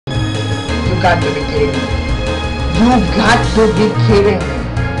got to be kidding me. You got to be kidding me.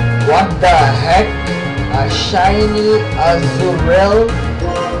 What the heck? A shiny Azurel?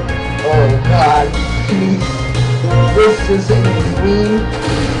 Oh god, please. This is in green.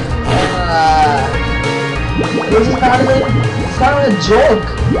 This is not even, it's not even a joke.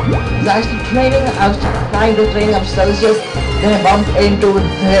 It's actually training. I was trying to train up Celsius, then I bumped into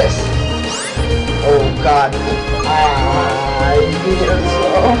this. Oh god. I feel so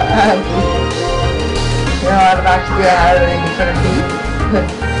happy. You know, I'm actually having infinity.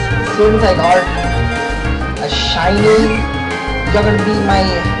 Since I got a shiny, you're gonna be my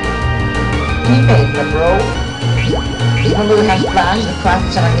teammate, bro. Even though we have Flash, the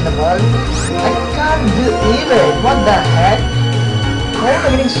fastest champion in the world. I can't believe it. What the heck? How am I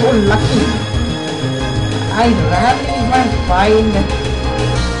getting so lucky? I randomly might find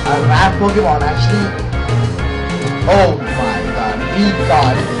a rare Pokemon actually. Oh my god, we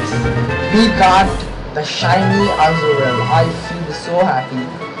got this. We got the shiny Azurel. I feel so happy.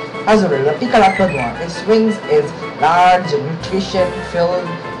 Azurel, the Pikachu Pokemon. Its wings is large, nutrition-filled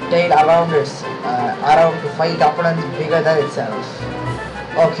tail around to fight opponents bigger than itself.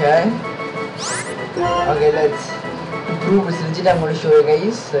 Okay. Okay, let's prove it's legit. I'm going to show you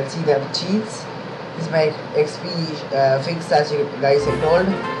guys. Let's see the cheats. This is my XP fix, as you guys have told.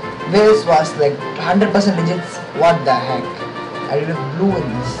 This was like 100% digits. What the heck? I did a blue in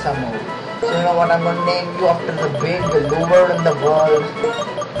this somehow. So you know what? I'm going to name you after the big lure in the world.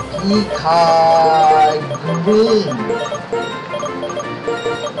 Pika Green.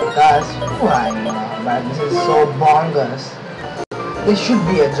 That's who I am, but this is so bonkers. This should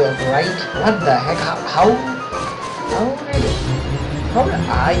be a joke, right? What the heck? How did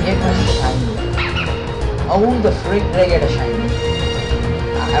I get a shiny? How the frick did I get a shiny?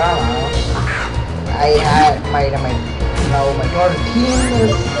 I don't know. I had my total team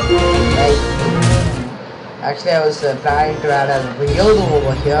is like. Actually, I was planning to add a Riolu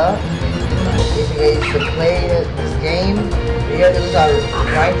over here. If you guys play this game, Riolus are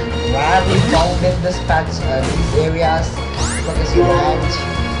quite rarely found in this patch, these areas, because you ranch.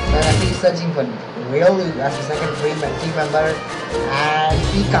 So I'm actually searching for Riolu as a second team member, and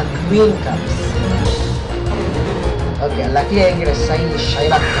Pika Green comes. Okay, luckily I get a shiny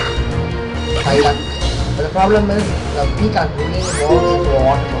Shylock. But the problem is the Pika Green goes into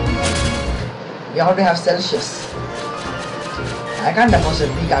water. You have to have Celsius. I can't afford a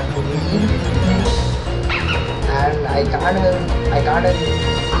Pika Green, and I can't even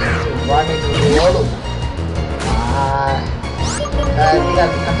run into Riolu. I think I'll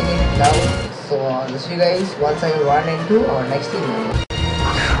be cutting it down. So I'll see you guys once I run into our next team.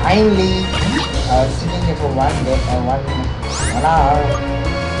 Finally, sitting here for 1 day, 1 hour.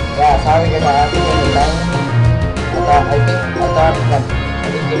 Yeah, sorry guys, I have to take the time. I thought that I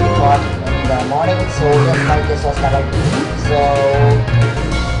didn't get it caught in the morning, so just my case was correct. So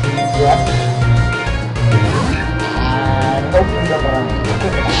yeah, and hopefully don't run.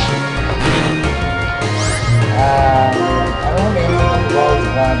 I don't know if it was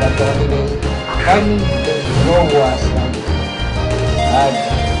that's the only way. Finding this row was like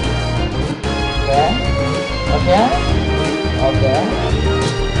okay.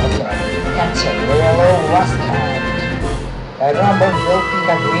 Catch it. Riolu was cat. I remember Will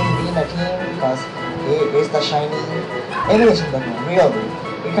Pika Green being a team because he is the shiny evolution Pokemon. Riolu.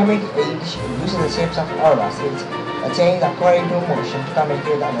 It uses the shapes of auras. It's a change according to motion to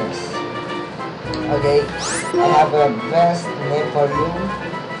communicate with others. Okay, I have a best name for you.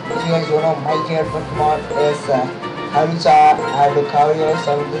 If you guys don't know, my favorite Pokemon is Harucha and Lucario,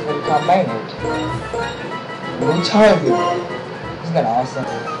 so this will combine it. Lucario. Isn't that awesome?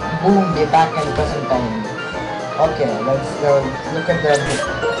 Boom, they're back in present time. Okay, let's look at the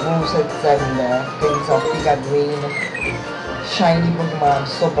movesets and things of Pika Green. Shiny Pokemon, I'm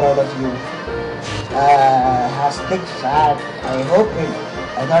so proud of you. Has thick fat. I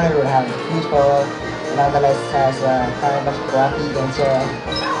thought it would have huge power. Nonetheless, has a kind of crappy nature.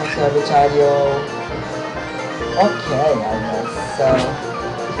 Lucario. Okay, I guess. So,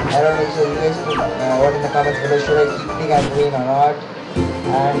 I don't know, so you guys put what in the comments below, should I keep Pika Green or not?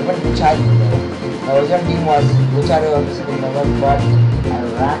 And even Lucario. The original team was Lucario of the second member, but I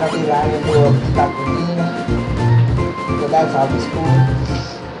randomly ran into a Pika Green. So that's always cool.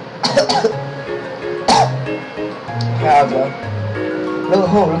 Yeah, bro.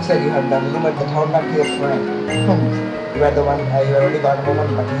 Looks like you have done limit the town back to your friend. You are the one, you already got a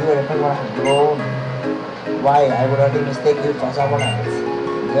moment, but you and everyone have grown. Why? I would only mistake you for someone else.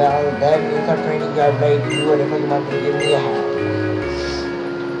 Well, then in the training you have like you and everyone to give me a hand.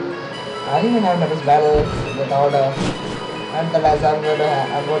 I didn't even have nervous battle without a. Nonetheless, I'm going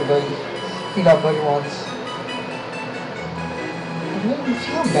to feed our Pokemons. It made me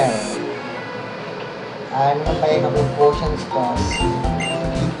feel better. I'm gonna buy a couple of potions because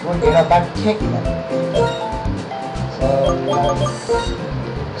it would get a bad kick then. So let's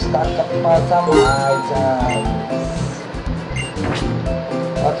stock up for some items.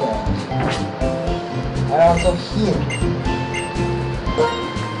 Okay. And also heal.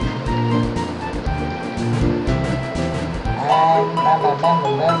 And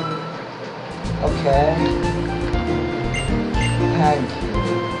okay. Thank you.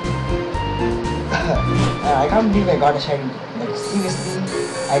 I can't believe I got a shiny. Like seriously,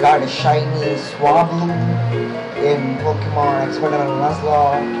 I got a shiny Swablu in Pokemon Expert and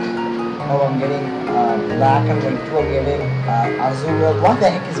Nuzlocke. Now I'm getting Black and White 2. I'm getting Azura. What the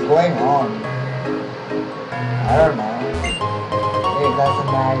heck is going on? I don't know. Hey, that's a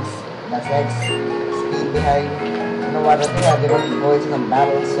max. That's X speed behind. You know what? I think they're going to go into some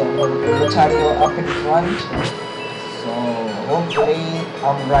battles, so I'm going to put Charizard up in front. So hopefully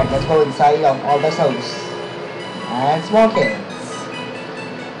I'm right. Let's go inside of all this house and small kids.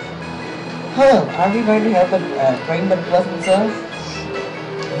 Are we going to help train the person, sir?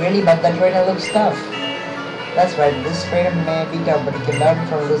 Really, but the trainer looks tough. That's right. This trainer may be tough, but he can learn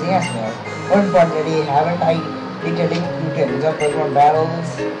from losing as well. More importantly, haven't I been telling you to enjoy Pokemon battles?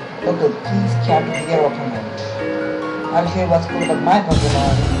 Okay, please capture your opponent. I'll show you what's cool about my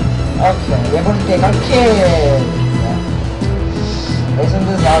Pokemon. Okay, we're going to take on kids. Isn't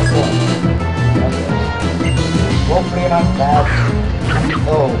this awesome? Okay. Hopefully not that.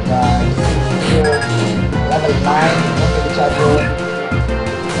 Oh guys. Here. Level 9. Okay, the charger.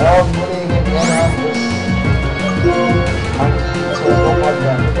 Hopefully we can get on this monkey. So let's go for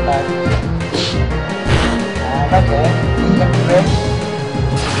them. Look at that. And okay. We can trip.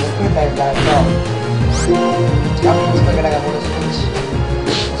 Let's put like that. No. We're gonna go to switch.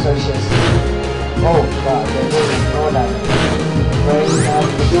 Associates. Oh god, they're doing no damage. Very nice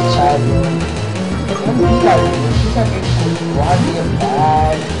with the child. When these are getting one be a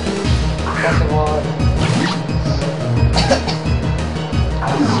bad Pokemon.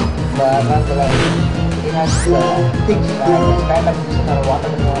 But nonetheless, it has thick fat, it's kind of using our water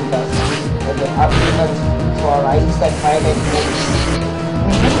Pokemon does. With the upgrades for ice and fire type moves.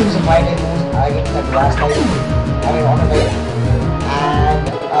 We can use a fire type moves against the grass type. I mean water type. And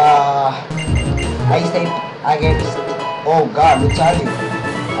ice type against oh god, we charge you.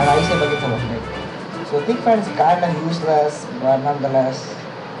 And I say against our friend. So thick fat is kind of useless, but nonetheless.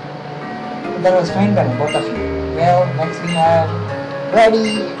 That was fine by both of you. Well, next we have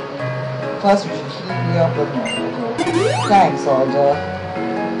Ready. First we should heal your Pokemon. Okay. Thanks, soldier.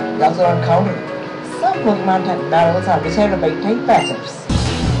 We also encountered some Pokemon type battles are decided by type matchups.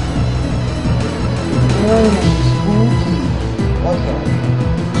 Oh, spooky. Okay.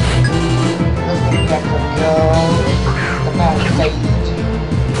 Let's get back to go. The man said,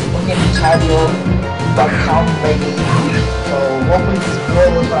 okay, Chario, but count ready. So hopefully this girl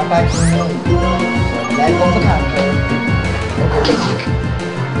will come back to me. So there goes the counter. Okay,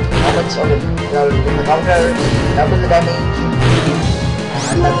 how much of it? The counter, double the damage,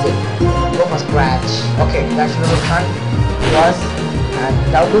 and that's it. Go for scratch. Okay, that should be fun to us, and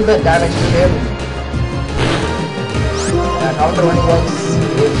double the damage to him. And counter only works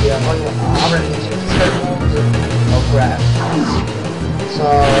if you are going armor moves. Oh crap. So,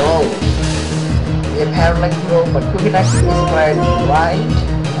 the apparent go, but quick attack is right.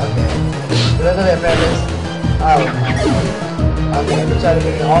 Okay. Because of the apparent oh. Okay, Luchara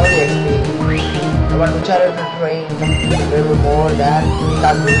getting all the XP. I want Luchara to train a little more than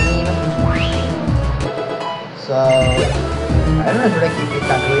Tatooine. So, I don't know if I keep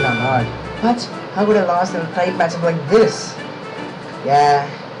Tatooine or not. But, how could I lost in a type matchup like this? Yeah.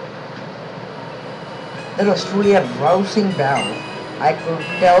 That was truly a rousing battle. I could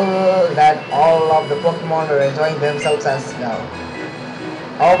tell that all of the Pokemon are enjoying themselves as well.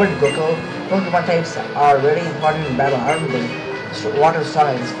 How about Goku? Pokemon types are very important in battle, aren't they? Water is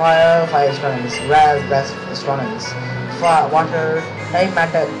strong against fire, fire is strong against grass, grass is strong against water. Type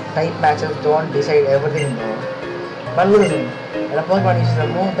matches don't decide everything though. But listen, when a Pokemon uses a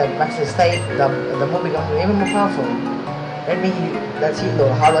move that matches type, the move becomes even more powerful. Let's see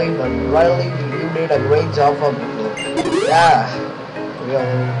though, how are you, but Riley, you did a great job for Goku. Yeah, real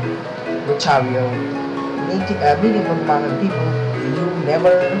Luchario. Meeting Pokemon and people you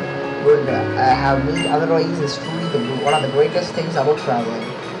never would have met otherwise is truly one of the greatest things about traveling.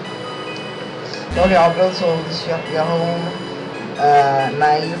 Okay, also this is your home.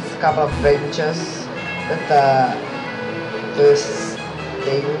 Nice couple of benches with this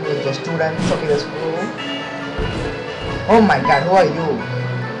thing with the students. Okay, that's cool. Oh my god, who are you?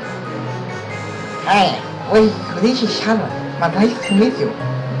 Hey, wait, this is Sharon. Nice to meet you.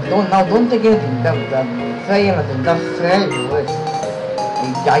 Don't take anything. Don't say anything. Just say it.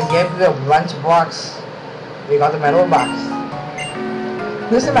 I gave you a lunch box. We got the metal box.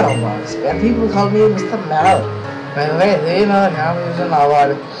 Mr. Metal box. And people call me Mr. Metal. By the way, do you know how we use an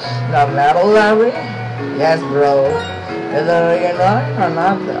award? The Metal Library? Yes, bro. Whether you know it or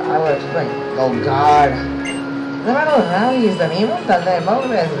not, I will explain. Oh God. The Metal Library is the name of the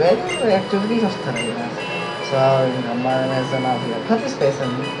above as various activities of the race. So, combination of your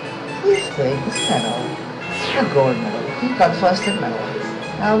participation, please take this medal. A gold medal. He got first in medal.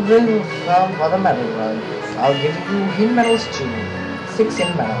 I'll bring some other medal run. I'll give you hint medals too. 6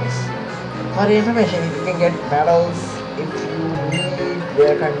 hint medals. For your information, you can get medals if you meet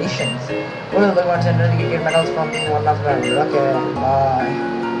their conditions. What are the ones center? You can get medals from me one after another. Okay, bye.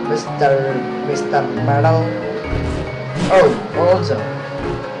 Mr. Medal. Oh, also.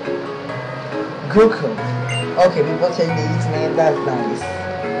 Goku. Okay, people change his name, that's nice.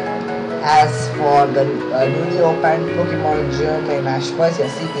 As for the newly opened Pokemon Gym in Ashpasia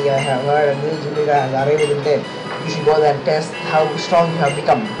City, I have heard a new gym leader has arrived in there. You should go there and test how strong you have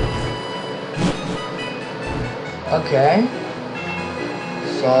become. Okay.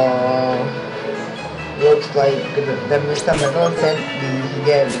 So, looks like the Mr. Metal said he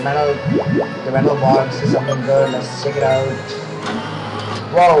gave the metal box is something good. Let's check it out.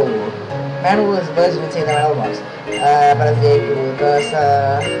 Whoa. Man who is first will say the metal box. Because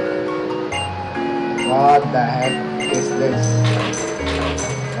what the heck is this?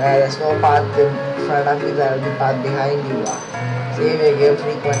 There's no path in front of you, there will be path behind you. Save your game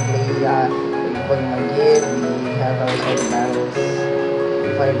frequently. Pokemon game, we have also battles.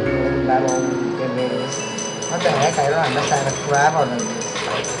 Fight battle, get various. What the heck? I don't understand the crap out of this.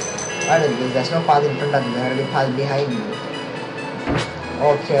 What is this? There's no path in front of you, there will be path behind you.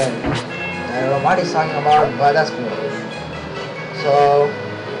 Okay. I don't know what he's talking about, but that's cool. So,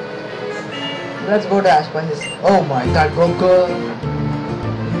 let's go to Ashpa's. Oh my god, Goku!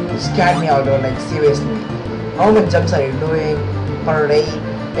 You scared me out, like seriously. How many jumps are you doing per day?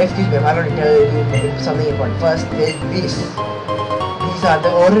 Excuse me, I'm going to tell you something important. First, take this. These are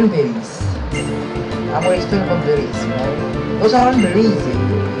the orange berries. I'm going to explain about berries, you know. Those aren't berries.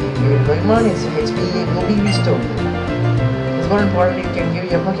 Your Pokemon is HP will be restored. More importantly, you can give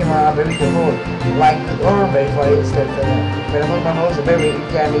your Pokemon a berry to hold, like the orange berry for instance. When a Pokemon holds a berry,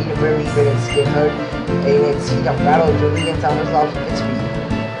 it can eat a berry when it's get hurt in its heat of battle to regain some of its HP.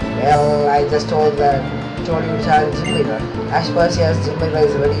 Well, I just told you to challenge Gym Leader. Ashpasia's Gym Leader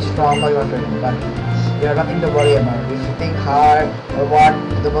is a very strong Pokemon trainer, but you have nothing to worry about. If you think hard or what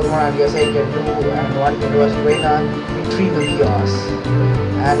the Pokemon on your side can do and what you can do as a trainer, victory will be yours.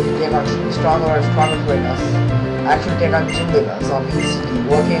 And if you take on stronger and stronger trainers, actually take on gym leaders of each city.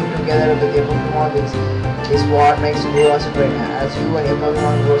 Working together with your Pokemon is what makes you grow as a trainer. As you and your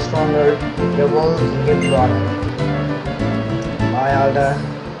Pokemon grow stronger, your world will get broader. Bye, Alda.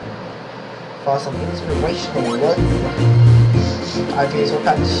 For some inspirational words, I feel so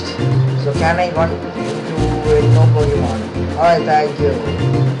touched. So can I run into no Pokemon? Alright, thank you.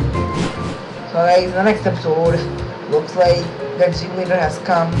 So guys, the next episode looks like the gym leader has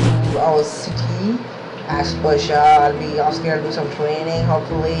come to our city. Ashpasia, I'll be asking her to do some training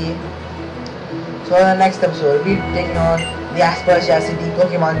hopefully. So in the next episode, we'll be taking on the Ashpasia City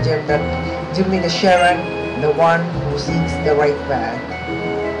Pokemon Gym, that gym leader Sharon, the one who seeks the right path.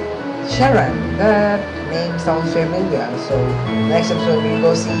 Sharon, that name sounds familiar. So next episode we'll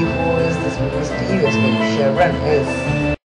go see who is this mysterious baby Sharon is.